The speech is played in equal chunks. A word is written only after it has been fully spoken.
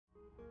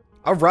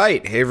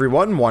Alright, hey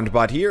everyone,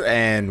 Wanderbot here,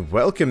 and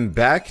welcome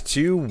back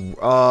to,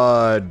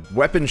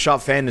 Weapon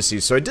Shop Fantasy.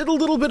 So I did a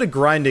little bit of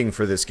grinding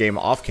for this game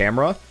off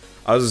camera.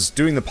 I was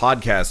doing the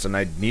podcast and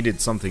I needed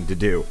something to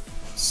do.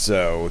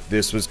 So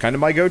this was kind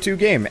of my go-to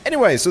game.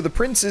 Anyway, so the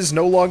prince is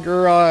no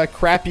longer,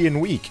 crappy and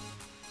weak.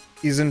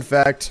 He's in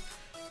fact,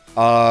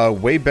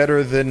 way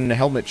better than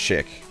Helmet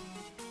Chick.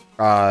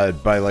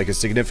 By like a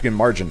significant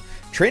margin.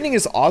 Training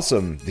is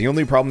awesome. The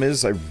only problem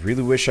is I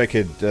really wish I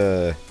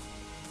could,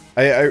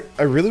 I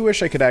really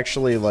wish I could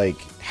actually, like,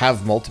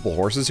 have multiple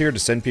horses here to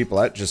send people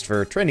out just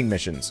for training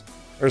missions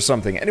or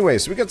something. Anyway,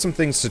 so we got some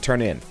things to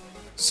turn in.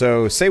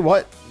 So, say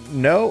what?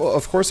 No,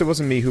 of course it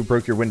wasn't me who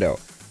broke your window.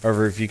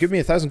 However, if you give me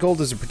 1,000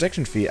 gold as a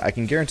protection fee, I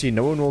can guarantee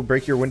no one will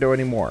break your window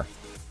anymore.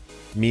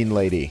 Mean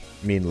lady.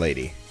 Mean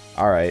lady.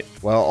 Alright,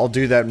 well, I'll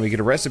do that when we get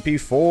a recipe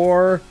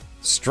for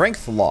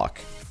Strength Lock.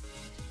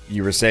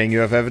 You were saying you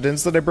have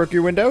evidence that I broke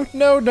your window?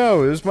 No,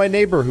 it was my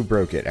neighbor who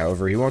broke it.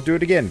 However, he won't do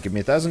it again. Give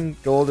me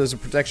 1,000 gold as a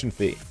protection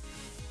fee.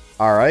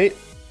 Alright.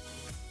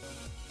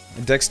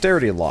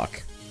 Dexterity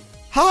lock.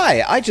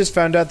 Hi, I just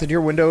found out that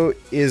your window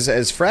is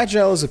as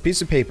fragile as a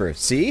piece of paper.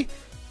 See?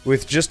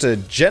 With just a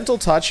gentle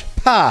touch,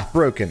 pa!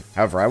 Broken.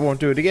 However, I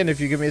won't do it again if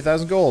you give me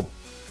 1,000 gold.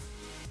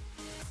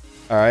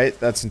 Alright,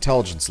 that's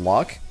intelligence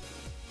lock.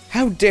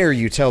 How dare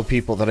you tell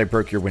people that I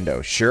broke your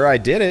window? Sure, I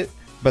did it,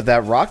 but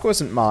that rock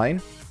wasn't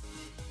mine.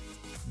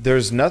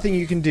 There's nothing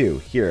you can do.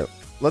 Here,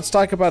 let's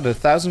talk about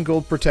 1,000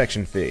 gold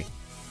protection fee.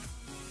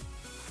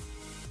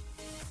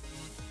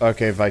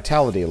 Okay,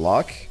 vitality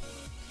lock.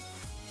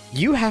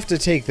 You have to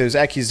take those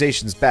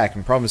accusations back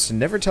and promise to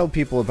never tell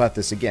people about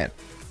this again.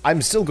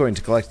 I'm still going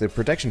to collect the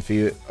protection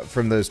fee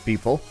from those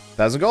people.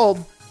 1,000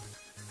 gold.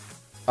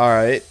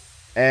 Alright,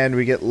 and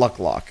we get luck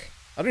lock.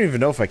 I don't even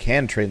know if I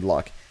can train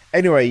luck.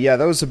 Anyway, yeah,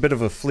 that was a bit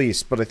of a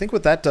fleece, but I think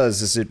what that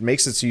does is it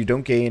makes it so you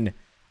don't gain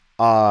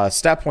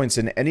stat points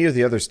in any of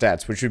the other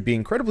stats, which would be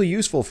incredibly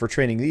useful for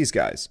training these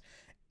guys.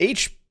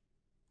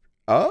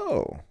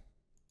 Oh.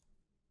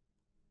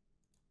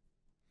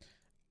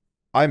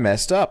 I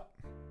messed up.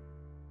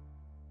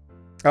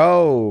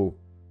 Oh.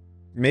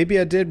 Maybe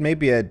I did,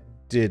 maybe I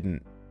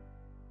didn't.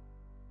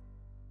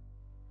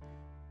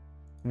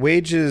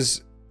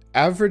 Wages,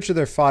 average of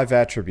their 5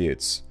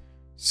 attributes.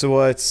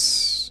 So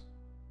it's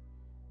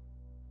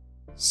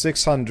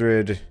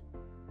 600...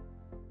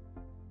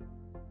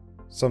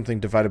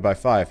 something divided by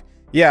 5.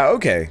 Yeah,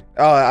 okay.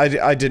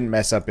 I didn't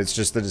mess up. It's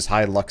just that his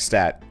high luck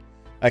stat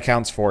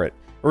accounts for it.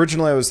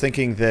 Originally, I was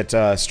thinking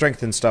that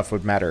strength and stuff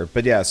would matter.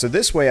 But yeah, so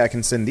this way I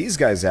can send these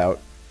guys out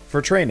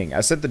for training.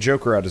 I sent the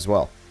Joker out as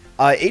well.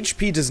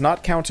 HP does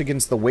not count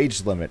against the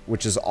wage limit,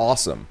 which is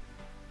awesome.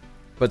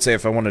 But say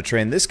if I want to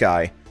train this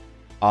guy,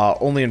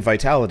 only in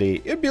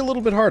Vitality, it'd be a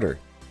little bit harder.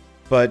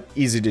 But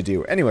easy to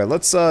do. Anyway,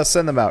 let's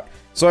send them out.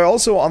 So I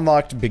also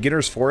unlocked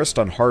Beginner's Forest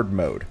on hard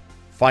mode.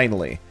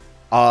 Finally.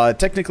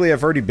 Technically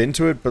I've already been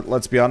to it, but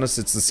let's be honest,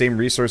 it's the same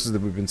resources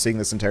that we've been seeing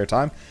this entire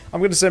time. I'm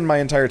going to send my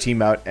entire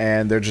team out,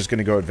 and they're just going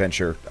to go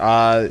adventure.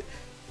 The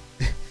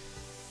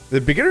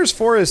Beginner's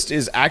Forest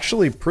is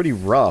actually pretty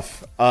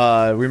rough.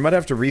 We might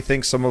have to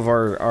rethink some of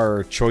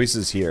our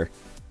choices here.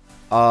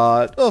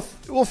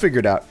 We'll figure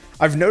it out.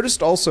 I've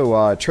noticed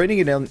also, training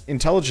in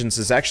intelligence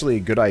is actually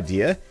a good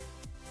idea,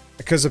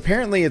 because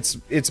apparently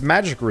it's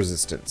magic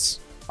resistance.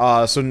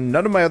 So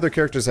none of my other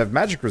characters have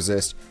magic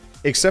resist,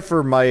 except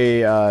for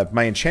my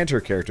my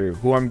enchanter character,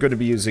 who I'm going to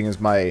be using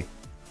as my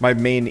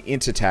main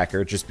int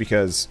attacker, just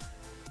because,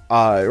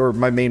 or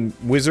my main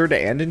wizard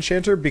and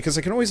enchanter, because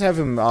I can always have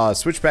him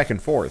switch back and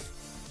forth,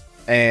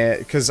 and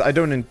because I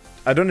don't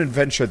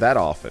adventure that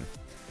often.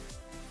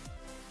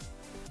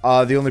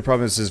 The only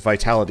problem is his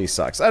vitality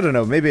sucks. I don't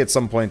know. Maybe at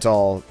some point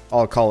I'll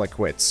call it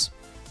quits.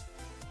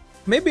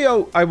 Maybe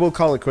I will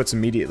call it quits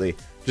immediately,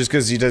 just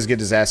because he does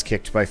get his ass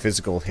kicked by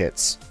physical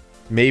hits,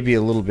 maybe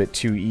a little bit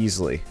too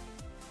easily.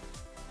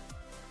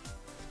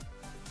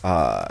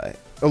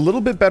 A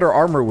little bit better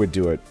armor would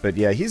do it, but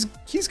yeah, he's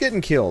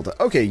getting killed.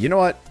 Okay, you know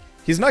what?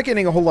 He's not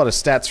getting a whole lot of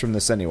stats from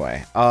this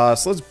anyway.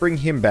 So let's bring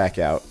him back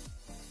out.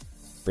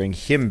 Bring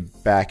him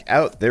back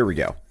out. There we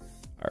go.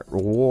 Alright,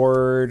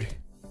 reward.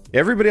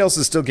 Everybody else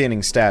is still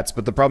gaining stats,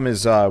 but the problem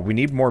is we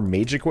need more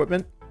mage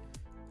equipment.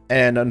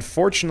 And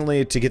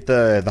unfortunately, to get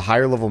the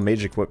higher level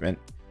mage equipment,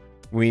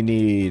 we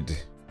need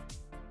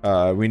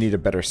a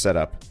better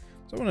setup.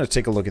 So I want to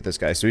take a look at this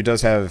guy. So he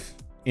does have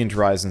int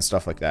rise and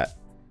stuff like that.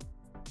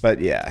 But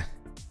yeah.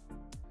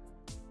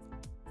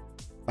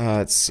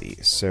 Let's see.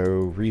 So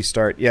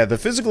restart. Yeah, the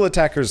physical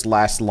attackers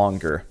last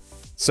longer.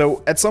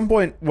 So at some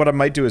point, what I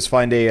might do is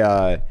find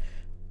a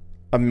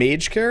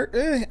mage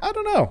character. I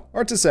don't know.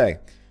 Hard to say.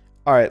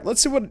 All right,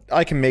 let's see what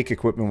I can make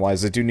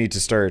equipment-wise. I do need to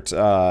start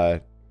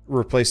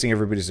replacing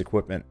everybody's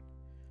equipment.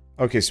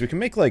 Okay, so we can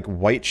make like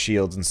white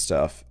shields and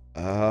stuff.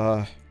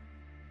 What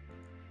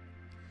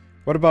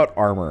about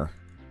armor?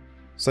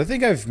 So I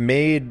think I've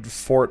made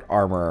fort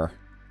armor.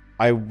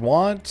 I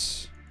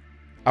want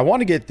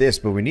to get this,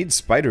 but we need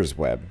spider's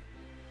web.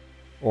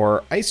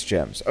 Or ice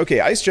gems. Okay,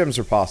 ice gems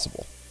are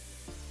possible.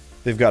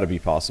 They've got to be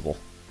possible.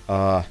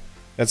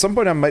 It At some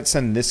point I might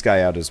send this guy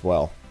out as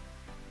well.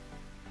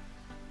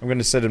 I'm going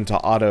to set him to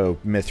auto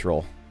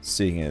mithril,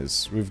 seeing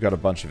as we've got a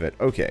bunch of it.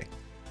 Okay.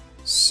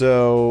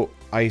 So,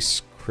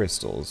 ice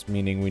crystals,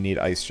 meaning we need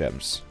ice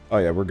gems. Oh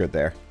yeah, we're good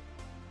there.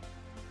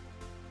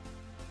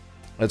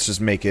 Let's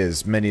just make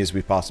as many as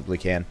we possibly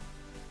can.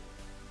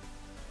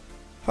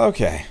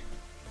 Okay.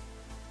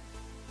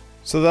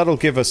 So that'll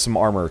give us some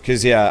armor,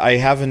 because yeah, I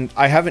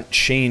haven't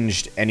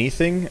changed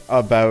anything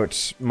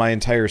about my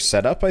entire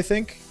setup, I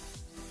think.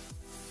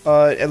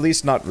 At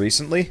least not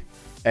recently.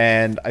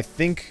 And I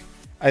think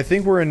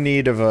we're in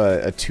need of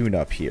a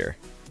tune-up here.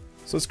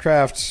 So let's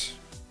craft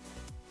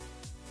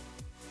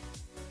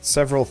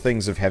several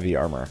things of heavy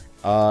armor.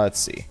 Let's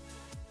see.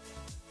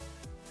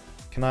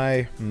 Can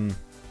I?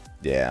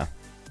 Yeah.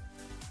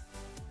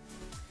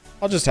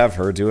 I'll just have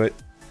her do it.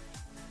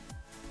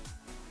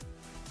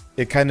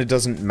 It kind of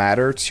doesn't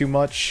matter too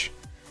much.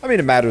 I mean,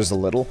 it matters a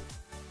little.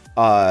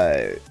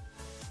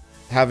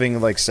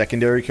 Having, like,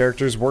 secondary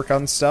characters work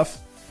on stuff.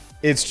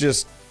 It's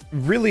just,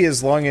 really,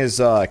 as long as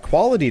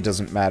quality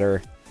doesn't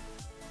matter,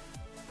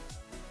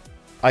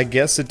 I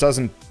guess it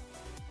doesn't,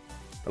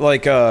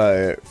 like,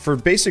 for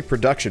basic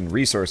production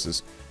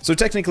resources. So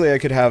technically I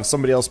could have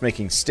somebody else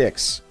making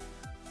sticks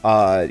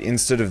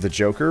instead of the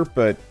Joker,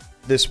 but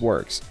this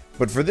works.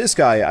 But for this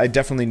guy, I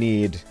definitely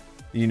need,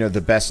 you know,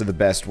 the best of the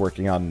best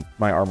working on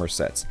my armor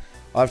sets.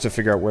 I'll have to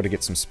figure out where to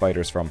get some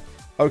spiders from.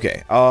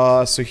 Okay,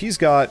 so he's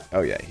got,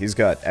 oh yeah, he's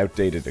got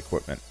outdated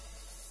equipment.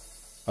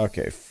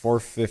 Okay,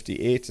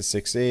 458 to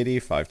 680,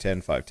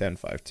 510, 510,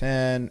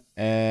 510,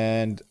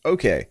 and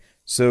okay.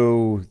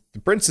 So the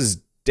prince is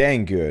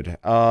dang good.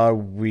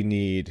 We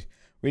need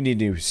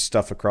new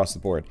stuff across the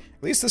board.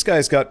 At least this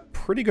guy's got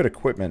pretty good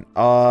equipment.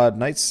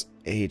 Knight's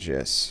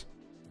Aegis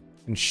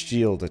and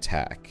shield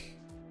attack.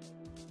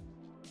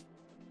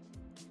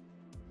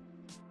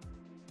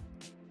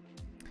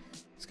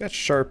 He's got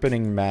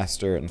sharpening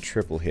master and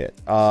triple hit.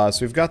 So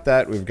we've got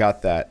that. We've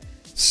got that.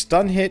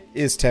 Stun hit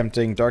is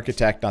tempting. Dark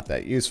attack not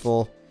that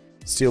useful.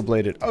 Steel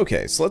bladed.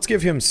 Okay, so let's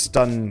give him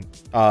stun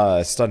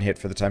hit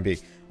for the time being.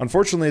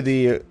 Unfortunately,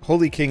 the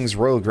Holy King's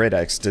Royal Great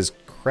Axe does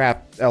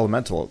crap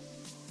elemental,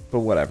 but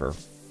whatever.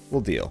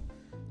 We'll deal.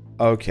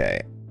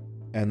 Okay.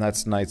 And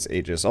that's Knight's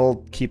Aegis.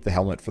 I'll keep the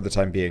helmet for the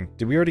time being.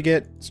 Did we already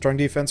get Strong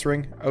Defense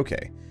Ring?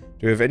 Okay.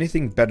 Do we have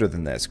anything better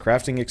than this?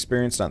 Crafting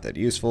experience, not that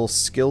useful.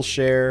 Skill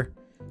share.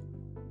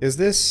 Is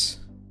this?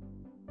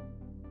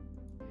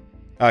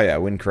 Oh yeah,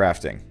 win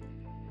crafting.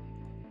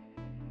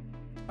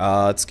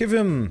 Let's give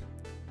him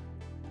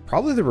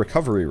probably the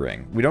recovery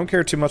ring. We don't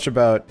care too much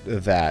about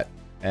that.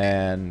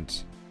 And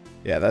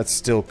yeah, that's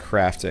still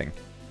crafting.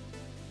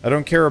 I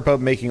don't care about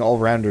making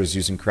all-rounders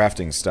using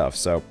crafting stuff,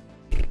 so...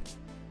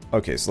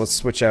 Okay, so let's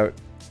switch out...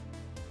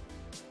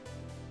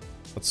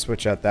 Let's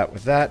switch out that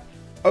with that.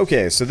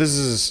 Okay, so this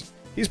is...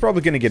 He's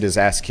probably going to get his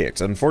ass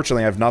kicked.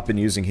 Unfortunately, I've not been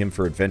using him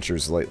for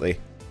adventures lately.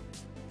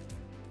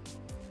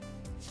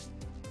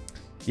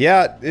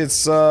 Yeah,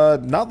 it's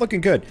not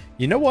looking good.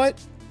 You know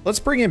what? Let's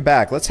bring him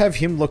back. Let's have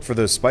him look for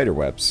those spider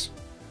webs.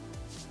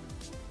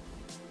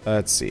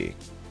 Let's see.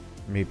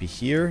 Maybe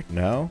here?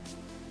 No.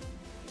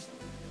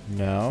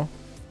 No.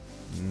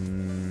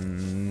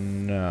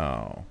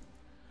 No.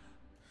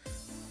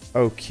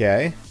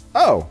 Okay.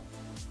 Oh!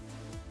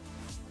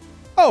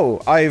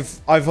 Oh, I've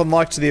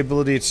unlocked the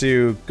ability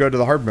to go to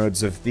the hard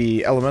modes of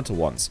the elemental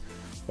ones.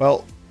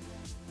 Well,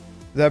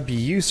 that'd be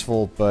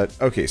useful, but...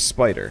 Okay,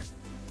 spider.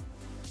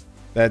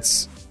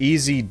 That's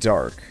easy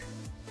dark.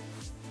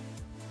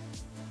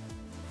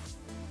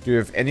 Do you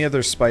have any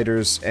other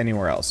spiders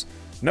anywhere else?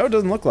 No, it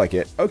doesn't look like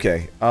it.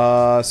 Okay,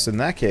 so in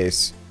that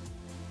case...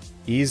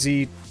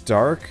 Easy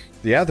dark?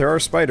 Yeah, there are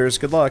spiders.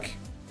 Good luck.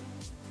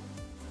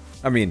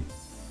 I mean...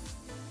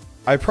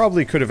 I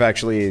probably could have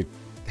actually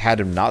had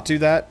him not do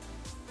that.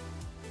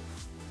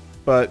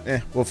 But,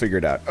 we'll figure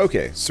it out.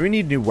 Okay, so we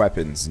need new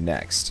weapons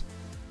next.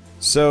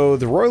 So,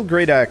 the Royal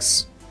Great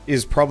Axe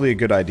is probably a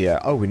good idea.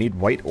 Oh, we need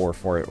white ore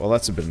for it. Well,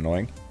 that's a bit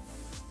annoying.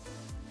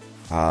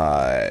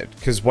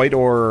 Because white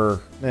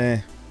ore,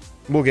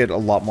 we'll get a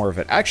lot more of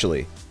it.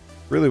 Actually,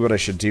 really what I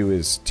should do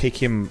is take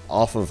him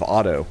off of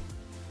auto.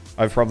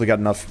 I've probably got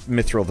enough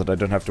mithril that I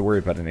don't have to worry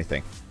about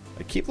anything.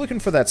 I keep looking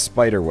for that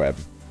spider web.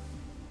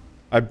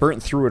 I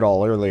burnt through it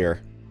all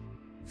earlier.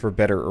 For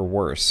better or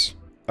worse.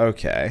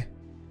 Okay.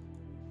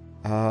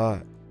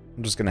 I'm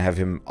just gonna have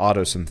him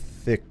auto some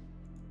thick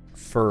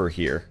fur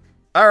here.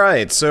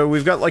 Alright, so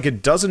we've got like a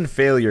dozen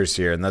failures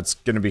here, and that's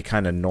gonna be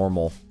kind of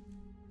normal.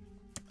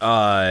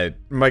 My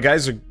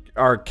guys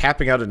are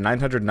capping out at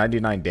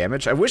 999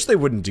 damage. I wish they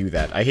wouldn't do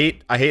that. I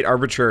hate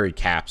arbitrary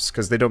caps,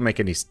 because they don't make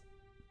any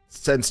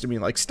sense to me.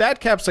 Like, stat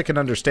caps I can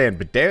understand,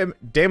 but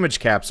damage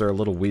caps are a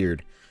little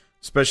weird.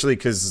 Especially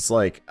because it's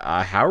like,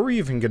 how are we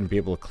even going to be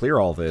able to clear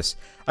all this?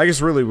 I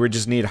guess really we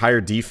just need higher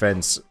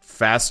defense,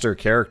 faster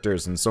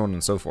characters, and so on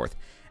and so forth.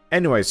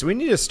 Anyway, so we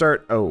need to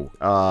start...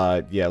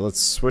 yeah, let's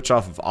switch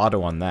off of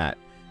auto on that.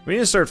 We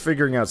need to start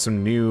figuring out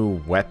some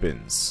new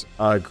weapons.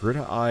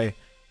 Grita Eye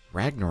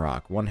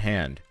Ragnarok, one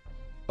hand.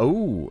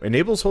 Oh,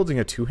 enables holding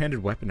a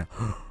two-handed weapon.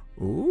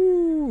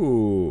 Ooh,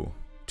 Ooh.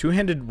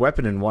 Two-handed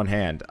weapon in one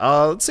hand.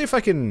 Let's see if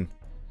I can...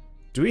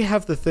 Do we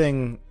have the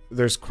thing...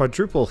 There's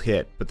quadruple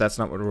hit, but that's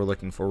not what we're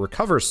looking for.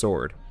 Recover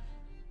sword.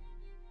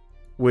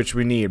 Which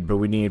we need, but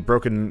we need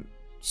broken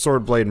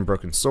sword blade and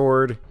broken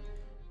sword.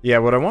 Yeah,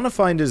 what I want to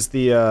find is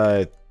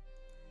the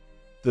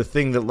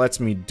thing that lets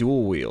me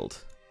dual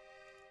wield.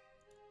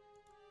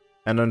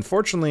 And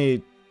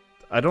unfortunately,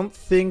 I don't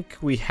think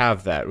we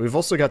have that. We've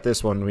also got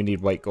this one. We need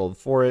white gold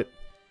for it.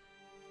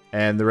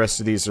 And the rest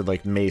of these are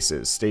like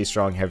maces. Stay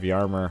strong, heavy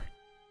armor.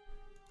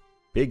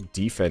 Big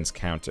defense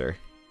counter.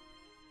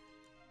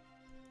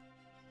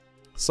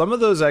 Some of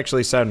those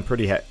actually sound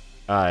pretty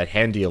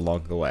handy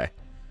along the way.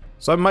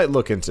 So I might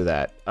look into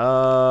that.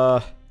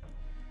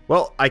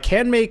 Well, I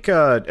can make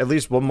at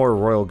least one more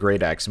Royal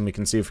Great Axe, and we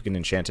can see if we can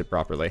enchant it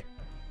properly.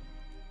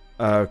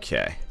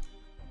 Okay.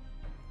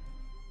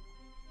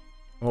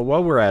 Well,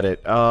 while we're at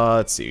it,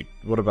 let's see.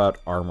 What about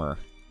armor?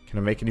 Can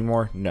I make any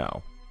more?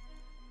 No.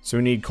 So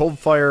we need Cold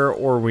Fire,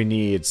 or we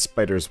need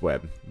Spider's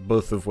Web.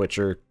 Both of which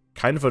are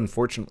kind of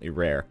unfortunately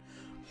rare.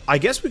 I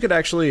guess we could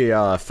actually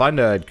find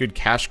a good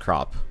cash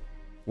crop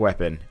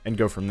weapon and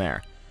go from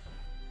there.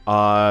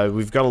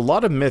 We've got a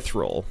lot of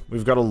mithril.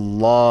 We've got a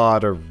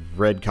lot of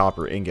red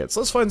copper ingots.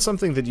 Let's find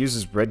something that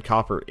uses red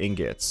copper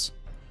ingots.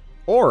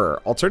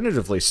 Or,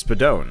 alternatively,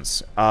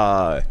 spadones.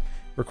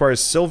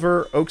 Requires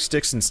silver, oak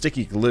sticks, and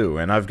sticky glue,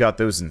 and I've got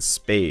those in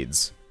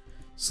spades.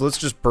 So let's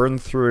just burn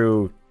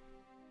through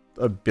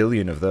a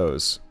billion of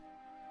those.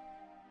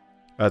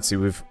 Let's see,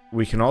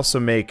 we can also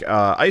make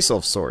Ice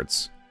Elf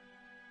swords,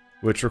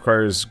 which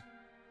requires...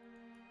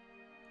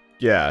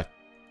 Yeah.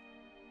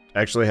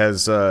 Actually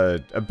has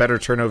a better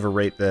turnover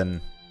rate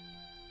than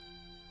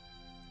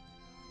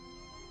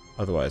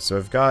otherwise.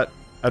 So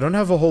I don't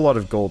have a whole lot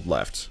of gold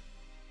left,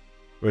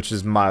 which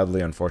is mildly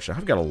unfortunate.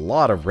 I've got a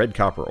lot of red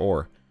copper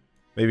ore.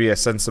 Maybe I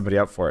send somebody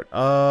out for it.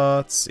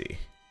 Let's see.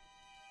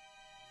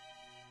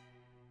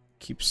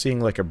 Keep seeing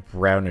like a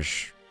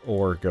brownish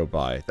ore go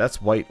by.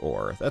 That's white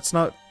ore. That's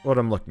not what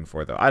I'm looking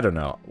for though. I don't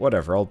know.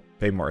 Whatever, I'll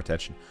pay more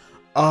attention.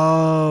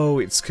 Oh,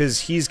 it's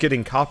because he's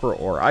getting copper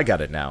ore. I got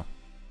it now.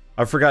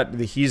 I forgot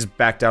that he's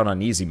back down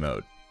on easy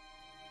mode.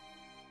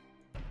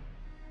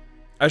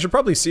 I should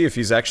probably see if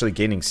he's actually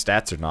gaining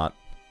stats or not.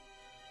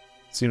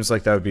 Seems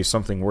like that would be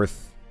something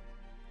worth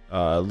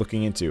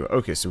looking into.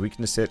 Okay, so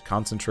weakness hit,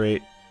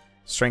 concentrate,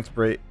 strength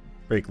break,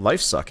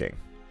 life sucking.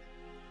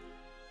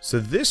 So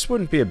this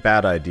wouldn't be a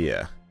bad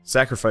idea.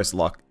 Sacrifice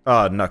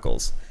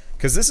Knuckles.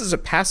 Because this is a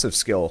passive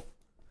skill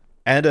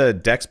and a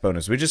dex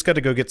bonus. We just got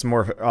to go get some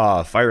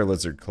more fire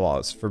lizard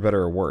claws, for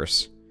better or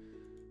worse.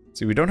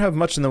 See, we don't have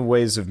much in the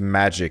ways of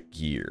magic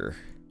gear.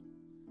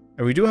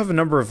 And we do have a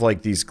number of,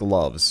 like, these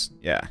gloves.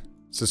 Yeah,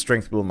 so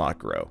strength will not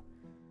grow.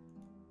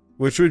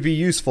 Which would be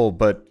useful,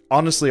 but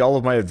honestly, all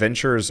of my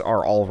adventurers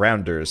are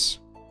all-rounders.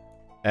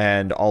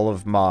 And all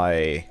of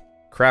my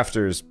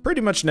crafters pretty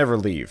much never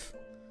leave.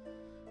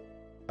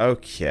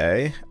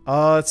 Okay,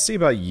 let's see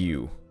about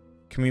you.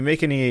 Can we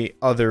make any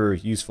other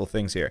useful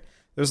things here?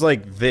 There's,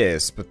 like,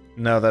 this, but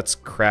no, that's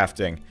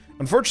crafting.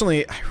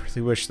 Unfortunately, I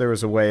really wish there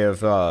was a way of,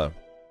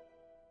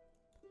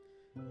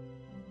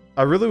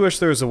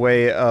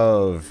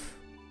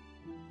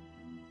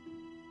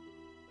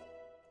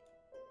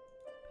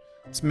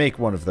 Let's make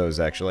one of those,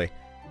 actually.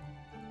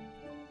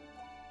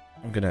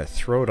 I'm gonna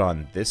throw it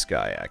on this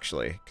guy,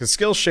 actually. Because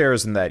skill share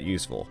isn't that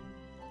useful.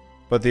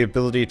 But the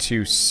ability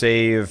to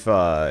save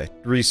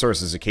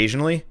resources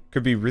occasionally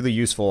could be really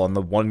useful on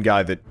the one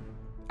guy that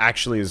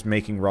actually is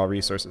making raw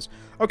resources.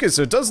 Okay,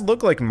 so it does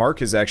look like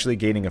Mark is actually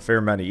gaining a fair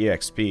amount of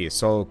EXP,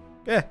 so,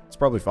 yeah, it's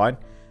probably fine.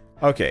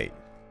 Okay.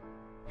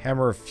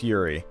 Hammer of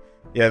Fury.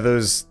 Yeah,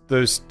 those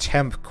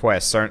temp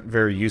quests aren't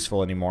very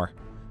useful anymore.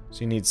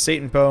 So you need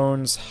Satan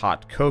Bones,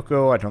 Hot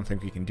Cocoa, I don't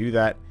think we can do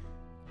that.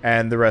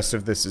 And the rest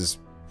of this is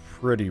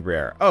pretty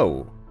rare.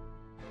 Oh.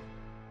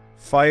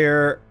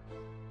 Fire.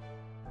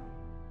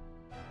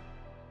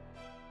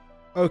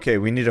 Okay,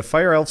 we need a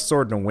Fire Elf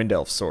sword and a Wind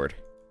Elf sword.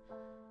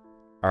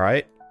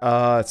 Alright,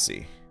 let's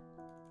see.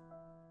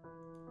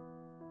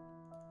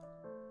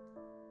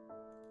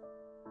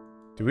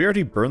 Did we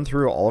already burn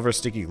through all of our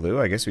sticky glue?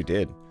 I guess we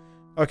did.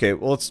 Okay,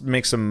 well, let's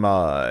make some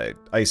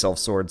Ice Elf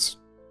swords.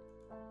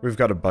 We've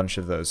got a bunch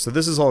of those. So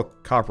this is all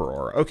copper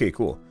ore. Okay,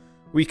 cool.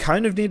 We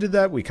kind of needed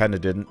that. We kind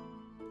of didn't.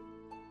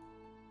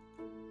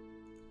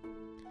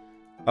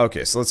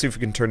 Okay, so let's see if we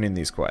can turn in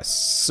these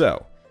quests.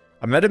 So,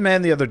 I met a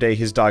man the other day.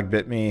 His dog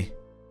bit me.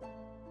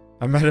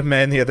 I met a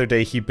man the other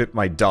day. He bit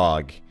my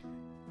dog.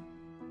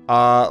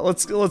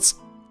 Let's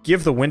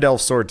give the Wind Elf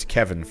sword to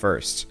Kevin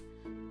first.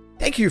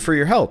 Thank you for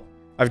your help.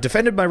 I've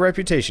defended my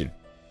reputation.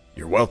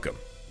 You're welcome.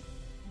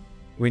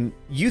 When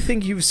you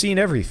think you've seen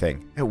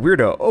everything, that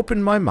weirdo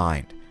opened my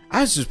mind. I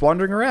was just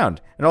wandering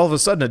around, and all of a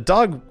sudden a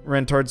dog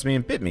ran towards me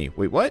and bit me.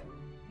 Wait, what?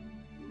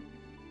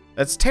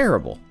 That's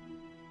terrible.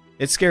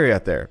 It's scary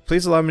out there.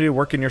 Please allow me to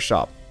work in your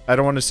shop. I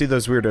don't want to see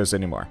those weirdos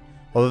anymore.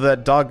 Although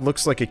that dog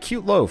looks like a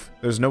cute loaf,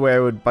 there's no way I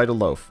would bite a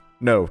loaf.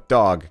 No,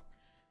 dog.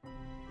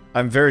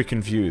 I'm very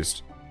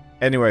confused.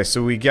 Anyway,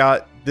 so we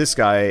got this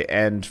guy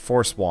and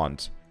Force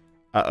Wand.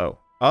 Uh-oh.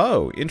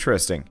 Oh,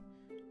 interesting.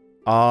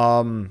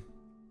 Let's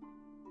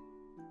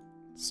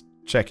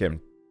check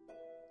him.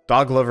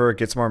 Dog lover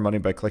gets more money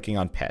by clicking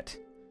on pet.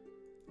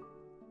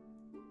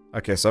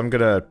 Okay, so I'm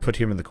gonna put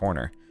him in the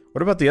corner.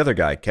 What about the other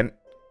guy?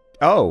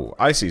 Oh,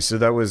 I see. So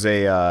that was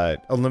a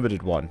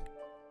limited one.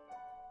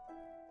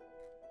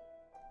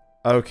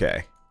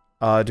 Okay.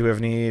 Do we have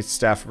any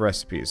staff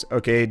recipes?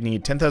 Okay,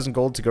 need 10,000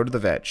 gold to go to the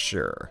vet.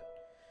 Sure.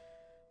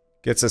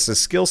 Gets us a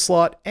skill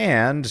slot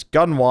and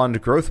gun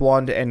wand, growth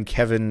wand, and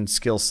Kevin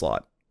skill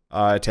slot.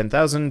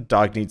 10,000.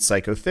 Dog needs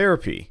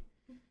psychotherapy.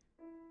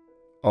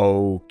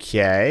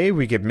 Okay,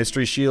 we get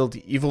mystery shield,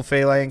 evil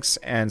phalanx,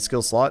 and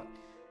skill slot.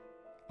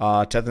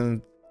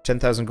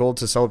 10,000 gold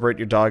to celebrate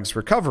your dog's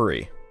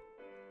recovery.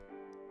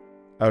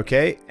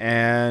 Okay,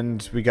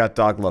 and we got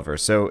dog lover.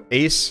 So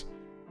Ace,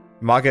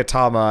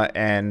 Magatama,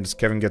 and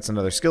Kevin gets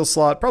another skill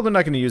slot. Probably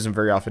not going to use him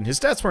very often. His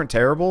stats weren't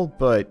terrible,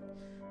 but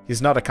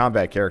he's not a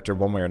combat character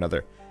one way or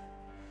another.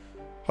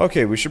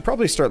 Okay, we should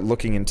probably start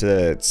looking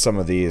into some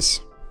of these.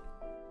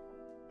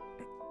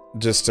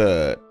 Just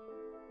to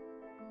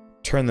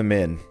turn them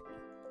in.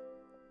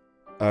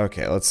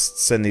 Okay, let's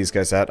send these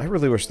guys out. I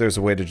really wish there was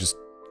a way to just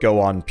go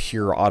on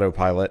pure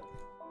autopilot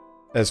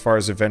as far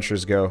as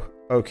adventures go.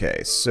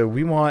 Okay, so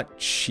we want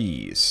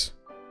cheese.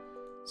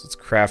 So let's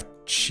craft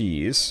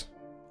cheese.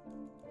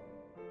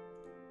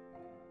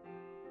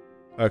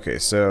 Okay,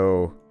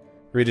 so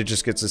Rita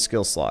just gets a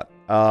skill slot.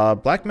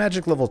 Black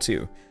magic level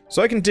 2.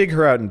 So I can dig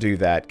her out and do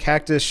that.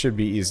 Cactus should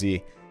be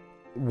easy.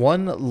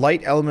 1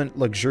 light element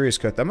luxurious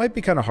coat. That might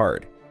be kind of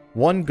hard.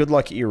 1 good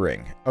luck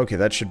earring. Okay,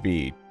 that should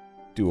be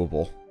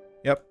doable.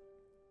 Yep.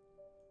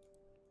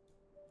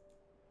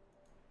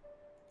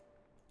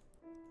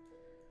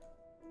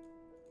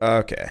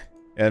 Okay.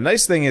 And the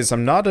nice thing is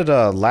I'm not at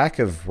a lack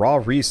of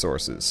raw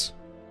resources.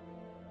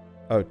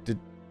 Oh,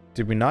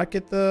 did we not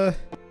get the...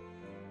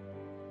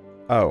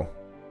 Oh.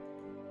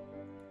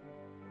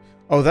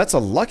 Oh, that's a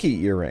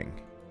lucky earring.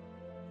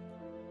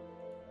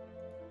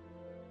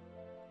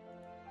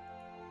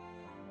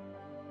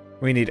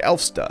 We need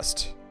elf's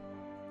dust.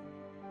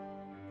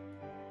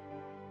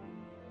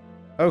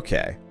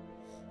 Okay.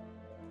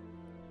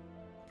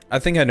 I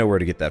think I know where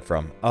to get that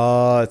from.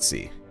 Let's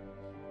see.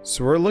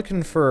 So we're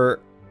looking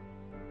for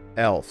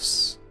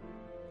elves.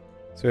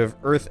 So we have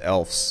earth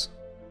elves.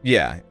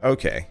 Yeah,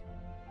 okay.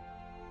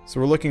 So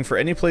we're looking for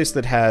any place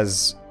that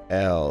has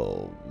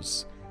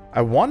elves.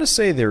 I want to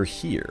say they're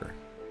here.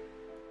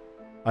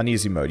 On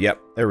easy mode. Yep,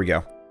 there we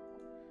go.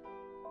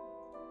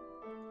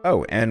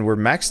 Oh, and we're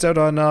maxed out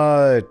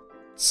on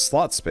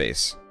slot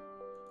space.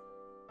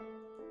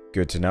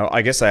 Good to know.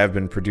 I guess I have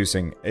been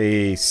producing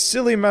a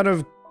silly amount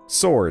of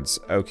swords.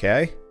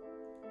 Okay.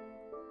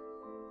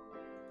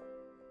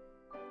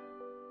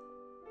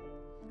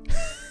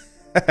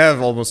 I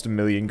have almost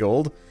 1,000,000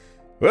 gold.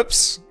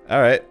 Whoops.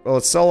 Alright, well,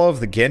 let's sell all of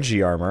the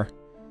Genji armor.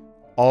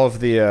 All of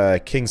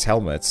the King's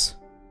helmets.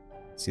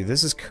 See,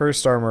 this is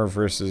cursed armor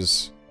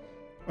versus...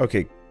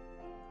 Okay.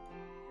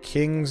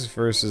 King's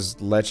versus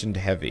Legend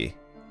Heavy.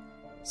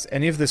 Is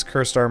any of this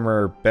cursed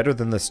armor better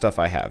than the stuff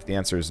I have? The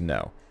answer is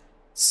no.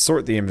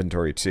 Sort the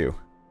inventory, too.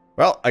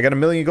 Well, I got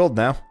 1,000,000 gold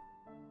now.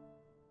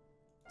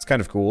 It's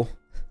kind of cool.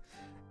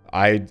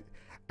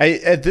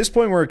 At this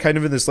point, we're kind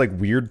of in this, like,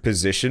 weird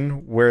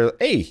position where...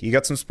 Hey, you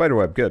got some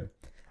spiderweb, good.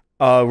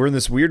 We're in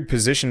this weird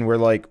position where,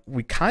 like,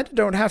 we kind of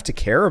don't have to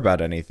care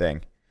about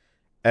anything.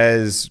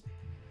 As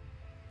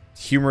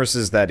humorous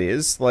as that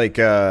is. Like,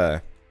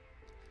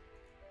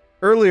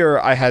 earlier,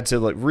 I had to,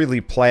 like,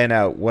 really plan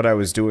out what I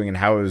was doing and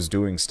how I was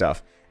doing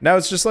stuff. Now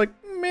it's just like,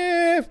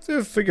 meh,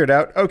 figure it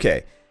out.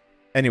 Okay.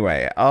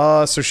 Anyway,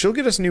 so she'll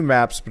get us new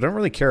maps, but I don't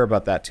really care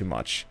about that too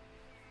much.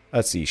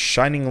 Let's see,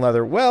 shining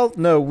leather. Well,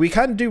 no, we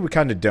kind of do, we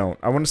kind of don't.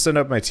 I want to send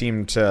up my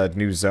team to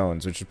new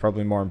zones, which is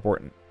probably more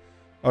important.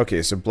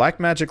 Okay, so black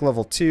magic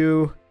level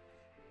 2,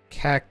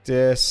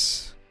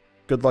 cactus,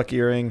 good luck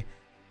earring.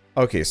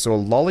 Okay, so a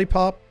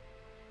lollipop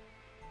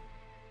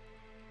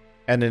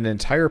and an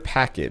entire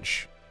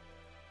package.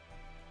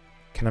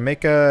 Can I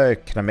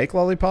make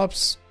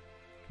lollipops?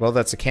 Well,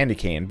 that's a candy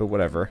cane, but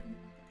whatever.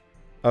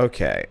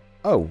 Okay.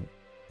 Oh,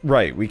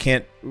 right. We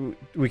can't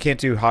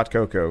do hot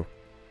cocoa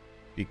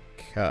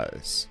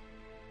because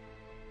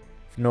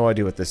I have no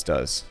idea what this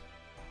does.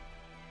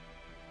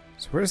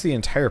 So where's the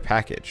entire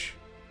package?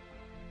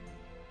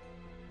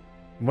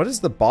 What is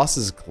the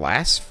boss's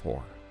glass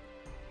for?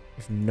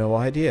 I have no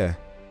idea.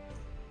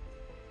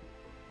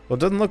 Well, it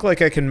doesn't look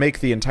like I can make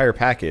the entire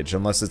package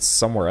unless it's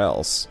somewhere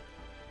else.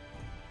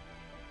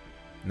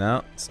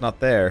 No, it's not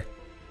there.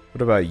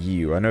 What about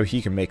you? I know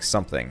he can make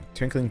something.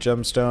 Twinkling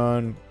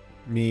gemstone,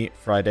 meat,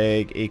 fried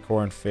egg,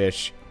 acorn,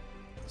 fish,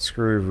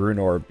 screwy rune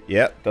orb.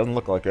 Yep, doesn't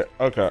look like it.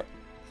 Okay.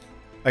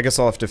 I guess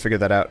I'll have to figure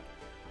that out.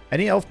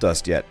 Any elf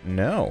dust yet?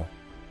 No.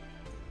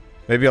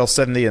 Maybe I'll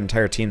send the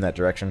entire team that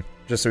direction,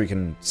 just so we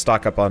can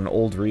stock up on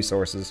old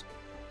resources.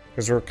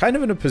 Because we're kind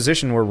of in a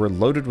position where we're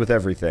loaded with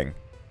everything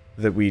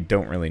that we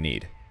don't really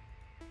need.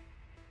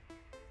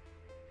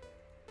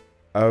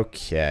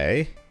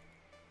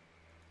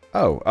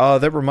 Oh,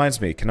 that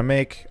reminds me. Can I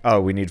make... Oh,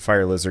 we need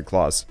fire lizard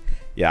claws.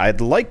 Yeah,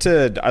 I'd like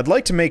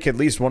to make at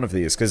least one of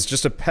these, because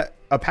just a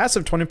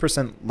passive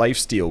 20%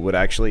 lifesteal would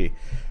actually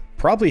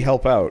probably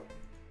help out.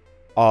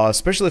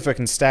 Especially if I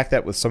can stack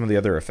that with some of the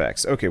other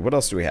effects. Okay, what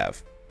else do we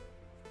have?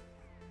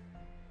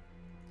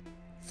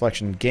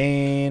 Reflection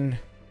gain.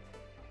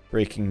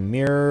 Breaking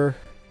mirror.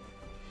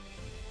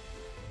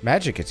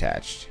 Magic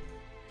attached.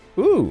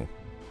 Ooh.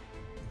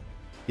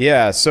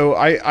 Yeah, so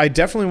I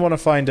definitely want to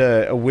find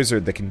a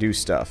wizard that can do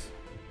stuff.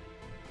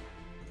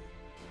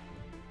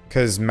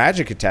 Because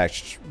magic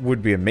attached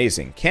would be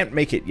amazing. Can't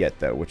make it yet,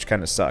 though, which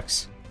kind of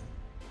sucks.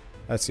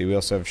 Let's see, we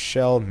also have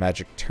shell,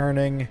 magic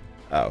turning.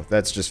 Oh,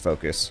 that's just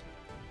focus.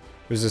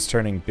 Resist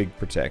turning, big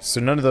protect.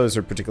 So none of those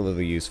are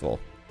particularly useful.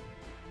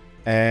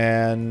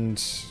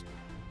 And...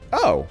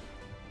 Oh!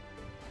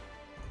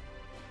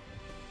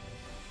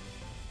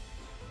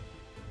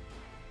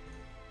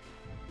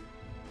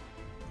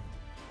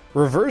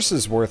 Reverse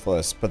is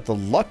worthless, but the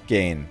luck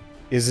gain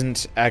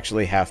isn't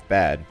actually half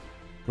bad.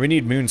 We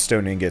need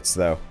moonstone ingots,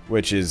 though,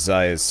 which is,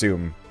 I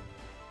assume,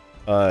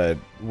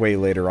 way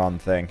later on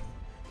thing.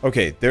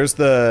 Okay, there's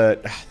the...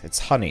 It's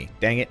honey,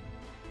 dang it.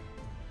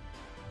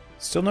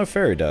 Still no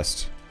fairy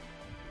dust.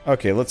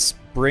 Okay, let's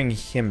bring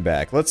him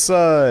back. Let's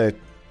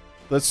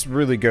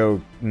really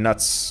go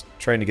nuts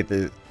trying to get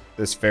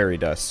this fairy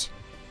dust.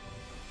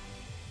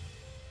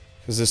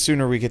 Because the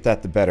sooner we get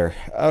that, the better.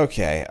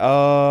 Okay,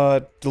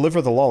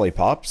 deliver the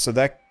lollipop. So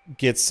that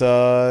gets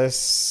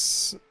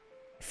us...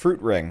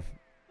 fruit ring.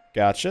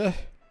 Gotcha.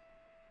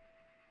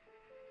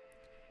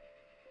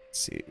 Let's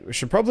see. We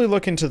should probably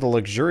look into the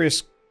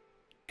luxurious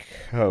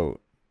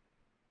coat.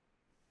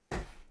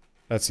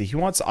 Let's see. He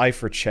wants eye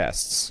for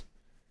chests.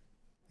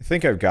 I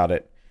think I've got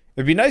it.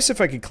 It'd be nice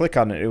if I could click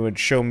on it. It would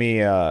show me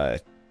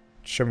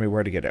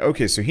where to get it.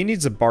 Okay, so he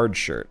needs a bard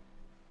shirt.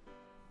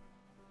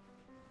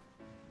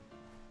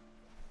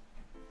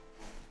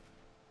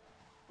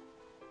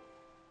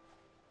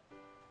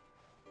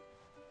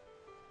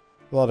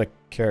 A lot of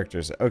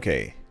characters.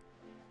 Okay.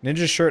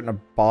 Ninja shirt and a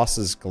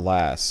boss's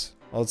glass.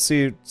 Well, let's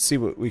see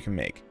what we can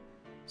make.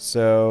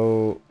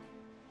 So,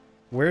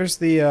 where's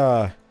the,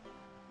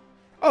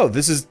 Oh,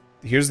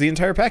 here's the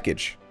entire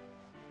package.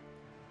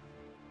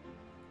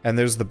 And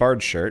there's the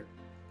bard shirt.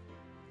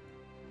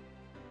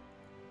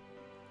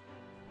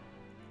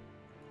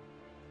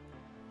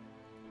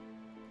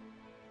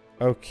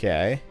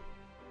 Okay.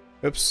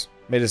 Oops.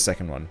 Made a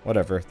second one.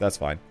 Whatever. That's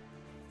fine.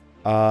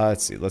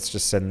 Let's see. Let's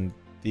just send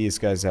these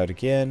guys out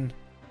again.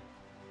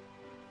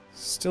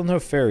 Still no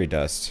fairy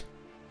dust.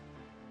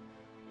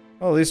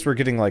 Well, at least we're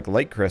getting, like,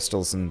 light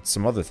crystals and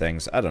some other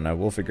things. I don't know.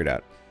 We'll figure it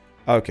out.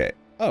 Okay.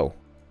 Oh.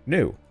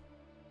 New.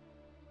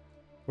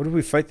 What did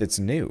we fight that's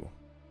new?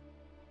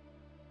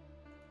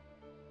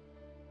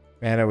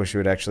 Man, I wish you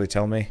would actually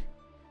tell me.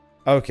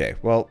 Okay,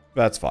 well,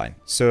 that's fine.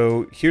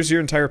 So, here's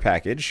your entire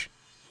package.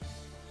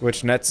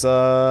 Which nets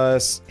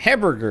us...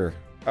 hamburger!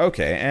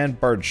 Okay, and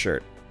bard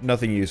shirt.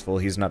 Nothing useful.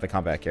 He's not a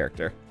combat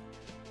character.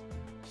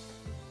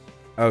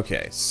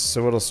 Okay,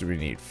 so what else do we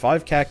need?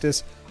 5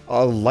 cactus.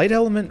 A light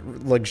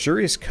element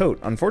luxurious coat.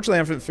 Unfortunately, I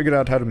haven't figured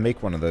out how to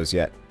make one of those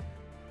yet.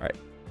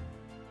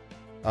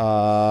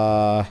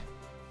 Alright.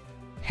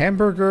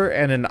 Hamburger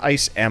and an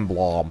ice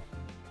emblem.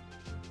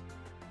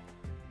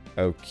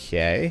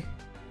 Okay.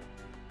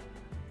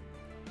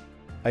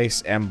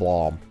 Ice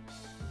emblem.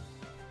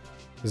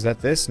 Is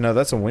that this? No,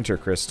 that's a winter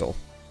crystal.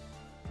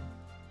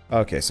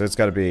 Okay, so it's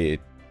gotta be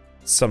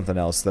something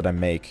else that I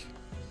make.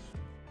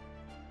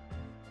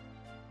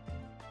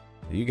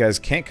 You guys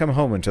can't come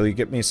home until you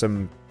get me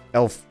some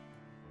elf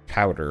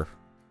powder.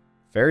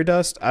 Fairy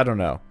dust? I don't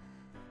know.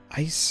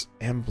 Ice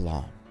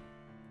emblem.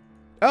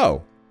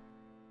 Oh.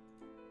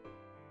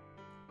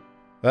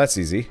 That's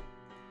easy.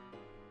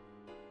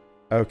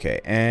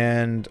 Okay,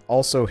 and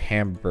also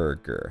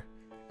hamburger.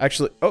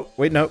 Actually, oh,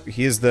 wait, no.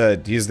 He is the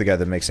guy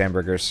that makes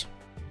hamburgers.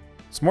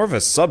 It's more of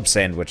a sub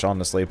sandwich,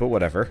 honestly, but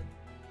whatever.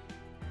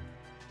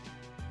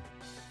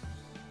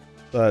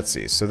 Let's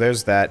see. So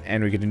there's that,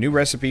 and we get a new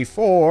recipe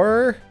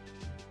for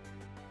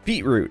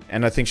beetroot,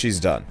 and I think she's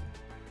done.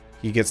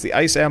 He gets the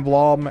ice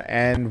emblem,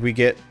 and we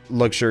get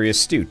luxurious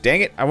stew.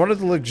 Dang it! I wanted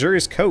the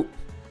luxurious coat.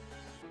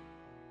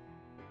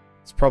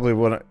 It's probably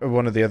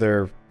one of the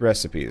other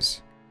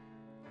recipes.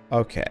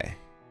 Okay.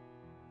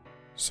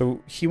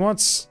 So he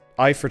wants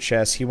eye for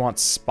chest. He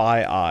wants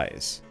spy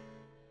eyes.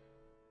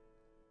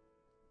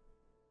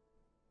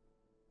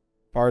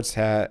 Bard's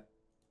hat.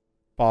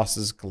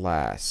 Boss's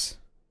glass.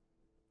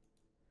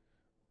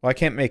 Well, I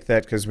can't make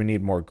that because we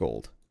need more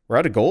gold. We're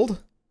out of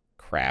gold?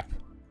 Crap.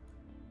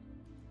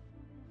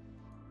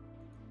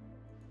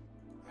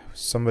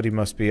 Somebody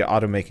must be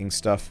auto-making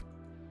stuff.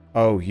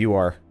 Oh, you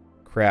are.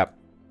 Crap.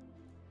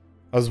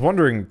 I was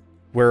wondering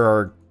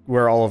where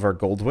all of our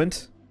gold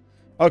went.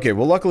 Okay,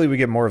 well luckily we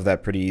get more of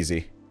that pretty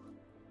easy.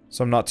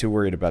 So I'm not too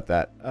worried about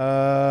that.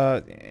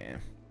 Yeah.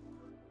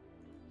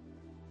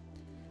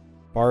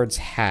 Bard's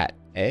hat,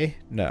 eh?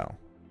 No.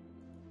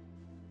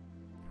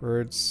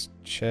 Bird's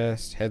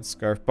chest,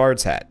 headscarf,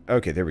 Bard's hat.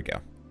 Okay, there we go.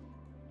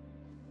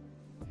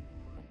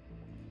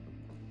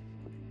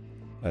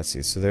 Let's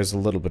see, so there's a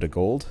little bit of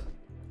gold.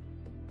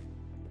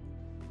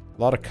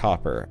 A lot of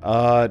copper.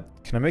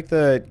 Can I make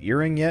the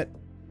earring yet?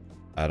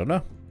 I don't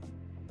know.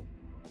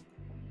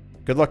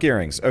 Good luck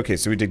earrings. Okay,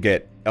 so we did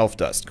get elf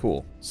dust.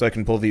 Cool. So I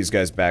can pull these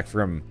guys back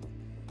from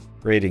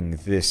raiding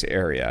this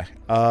area.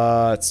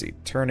 Let's see.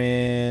 Turn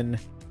in...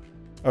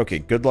 Okay,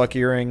 good luck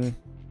earring.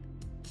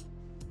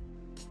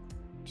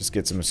 Just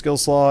gets him a skill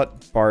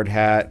slot. Bard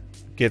hat.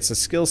 Gets a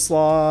skill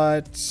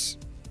slot.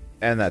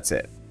 And that's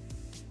it.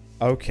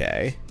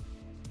 Okay.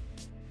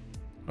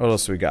 What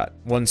else we got?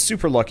 One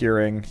super luck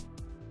earring.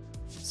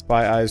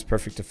 Spy eyes,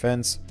 perfect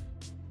defense.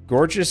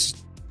 Gorgeous.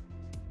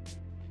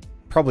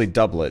 Probably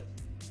double it.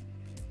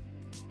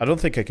 I don't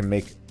think I can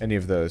make any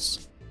of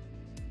those.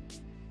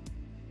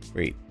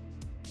 Wait.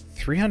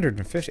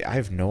 350? I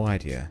have no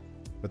idea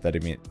what that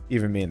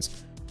even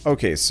means.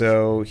 Okay,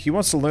 so he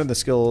wants to learn the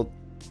skill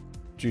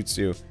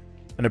jutsu.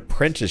 An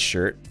apprentice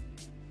shirt.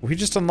 We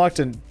just unlocked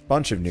a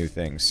bunch of new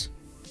things.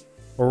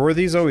 Or were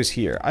these always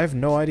here? I have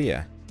no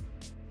idea.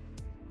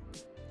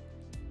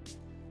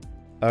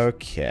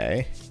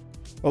 Okay.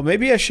 Well,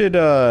 maybe I should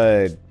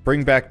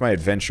bring back my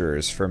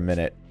adventurers for a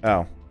minute.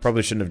 Oh,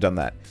 probably shouldn't have done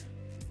that.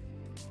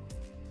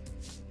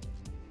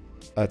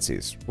 Let's see.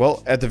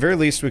 Well, at the very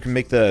least, we can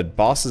make the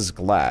boss's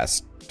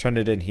glass. Turn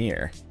it in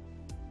here.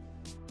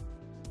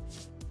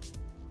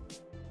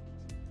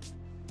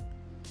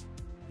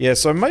 Yeah,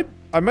 so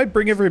I might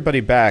bring everybody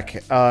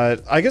back.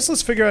 I guess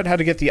let's figure out how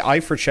to get the eye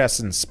for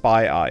chest and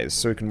spy eyes,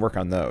 so we can work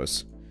on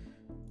those.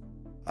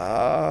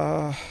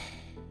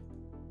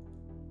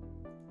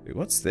 Wait,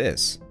 what's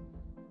this?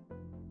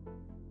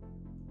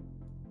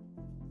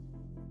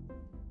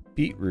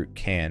 Beetroot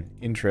can.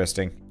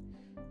 Interesting.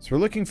 So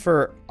we're looking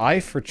for eye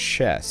for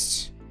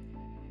chest.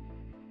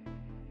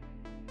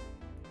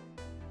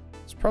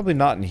 It's probably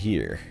not in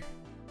here.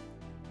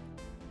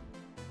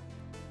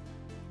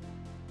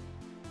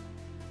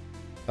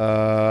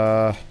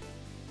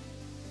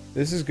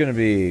 This is gonna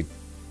be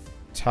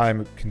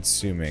time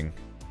consuming.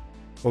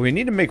 Well, we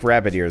need to make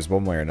rabbit ears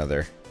one way or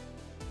another.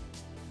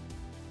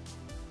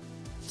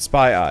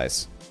 Spy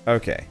eyes.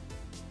 Okay.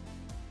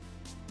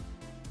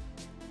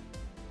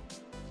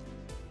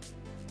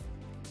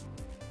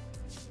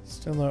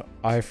 Still no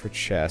eye for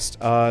chest.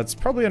 It's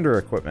probably under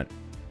equipment.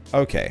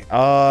 Okay,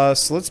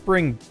 so let's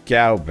bring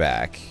Gao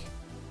back.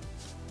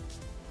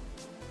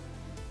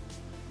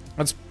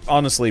 Let's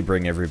honestly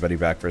bring everybody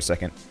back for a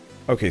second.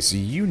 Okay, so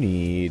you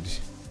need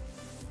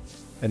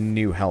a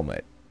new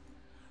helmet.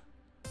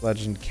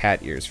 Legend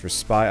cat ears for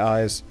spy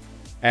eyes.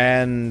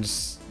 And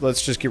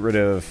let's just get rid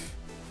of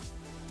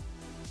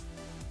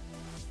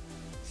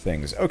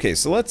things. Okay,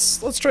 so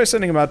let's try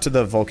sending him out to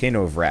the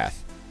Volcano of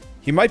Wrath.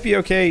 He might be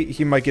okay,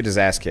 he might get his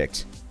ass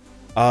kicked.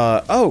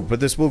 Oh, but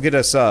this will get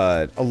us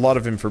a lot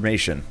of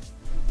information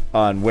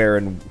on where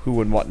and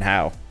who and what and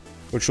how,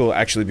 which will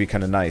actually be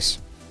kind of nice.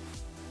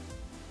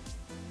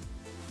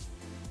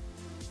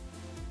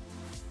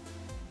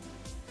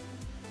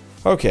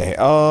 Okay,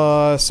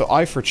 so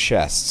eye for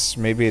chests.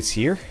 Maybe it's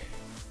here?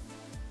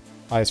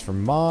 Eyes for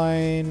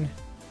mine.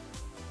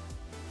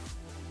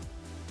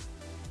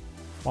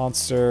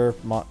 Monster,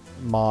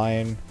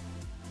 mine.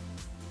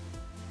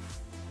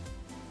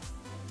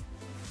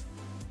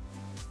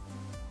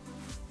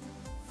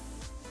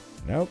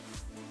 Nope.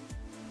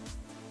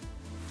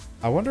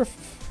 I wonder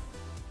if...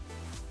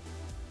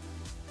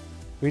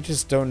 We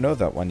just don't know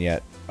that one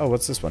yet. Oh,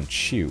 what's this one?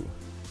 Chew.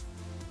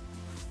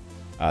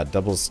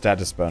 Double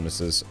status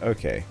bonuses.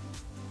 Okay.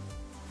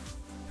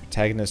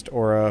 Protagonist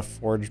aura,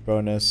 forge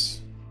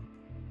bonus.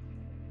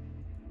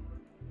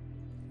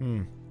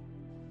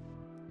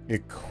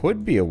 It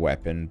could be a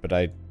weapon, but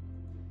I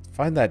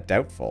find that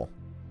doubtful.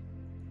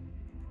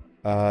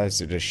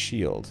 Is it a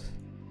shield?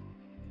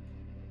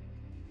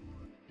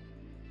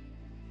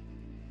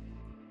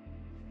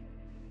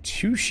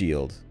 Two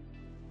shield.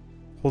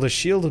 Hold a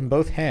shield in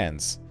both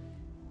hands.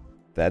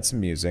 That's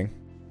amusing.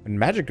 And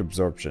magic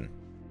absorption.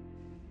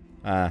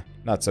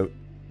 Not so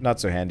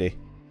handy.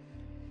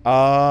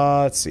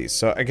 Let's see.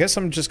 So I guess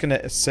I'm just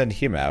gonna send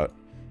him out.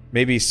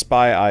 Maybe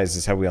spy eyes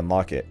is how we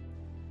unlock it.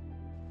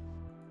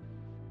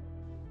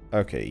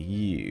 Okay,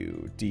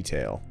 you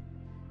detail.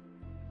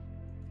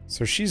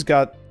 So she's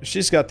got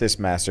this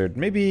mastered.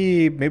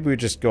 Maybe we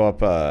just go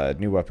up a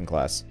new weapon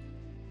class.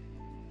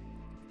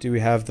 Do we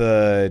have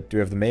the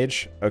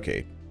mage?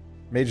 Okay.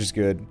 Mage is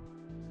good.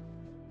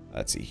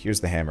 Let's see.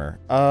 Here's the hammer.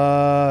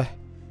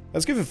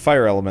 Let's give it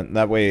fire element, and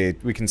that way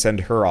we can send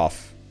her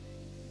off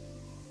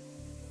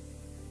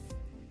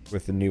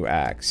with the new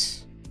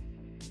axe.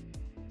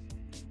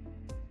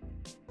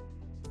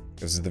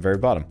 This is the very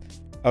bottom.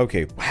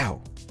 Okay,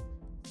 wow.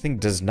 Thing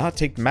does not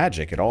take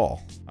magic at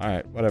all.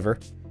 Alright, whatever.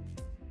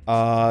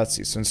 Let's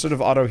see. So instead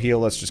of auto heal,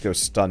 let's just go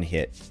stun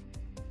hit.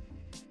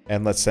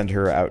 And let's send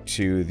her out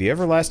to the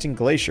Everlasting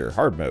Glacier,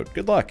 hard mode.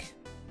 Good luck.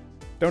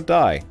 Don't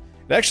die.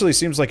 It actually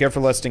seems like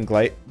Everlasting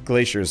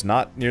Glacier is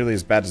not nearly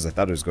as bad as I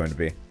thought it was going to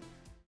be.